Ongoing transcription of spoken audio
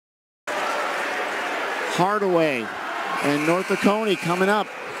Hardaway and North Oconee coming up.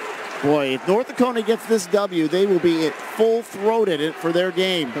 Boy, if North Oconee gets this W, they will be full-throated for their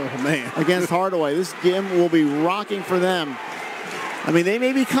game against Hardaway. This game will be rocking for them. I mean, they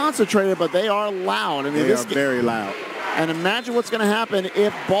may be concentrated, but they are loud. I mean, they are very loud. And imagine what's going to happen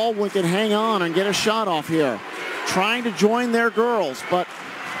if Baldwin can hang on and get a shot off here. Trying to join their girls, but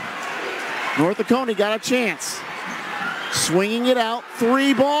North Oconee got a chance. Swinging it out.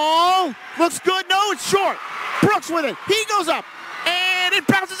 3 ball. Looks good. No, it's short. Brooks with it. He goes up. And it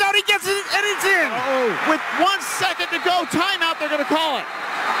bounces out. He gets it, and it's in. With 1 second to go. Timeout, they're going to call it.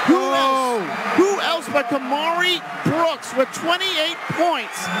 Who else but Khamari Brooks with 28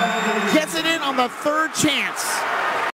 points gets it in on the 3rd chance.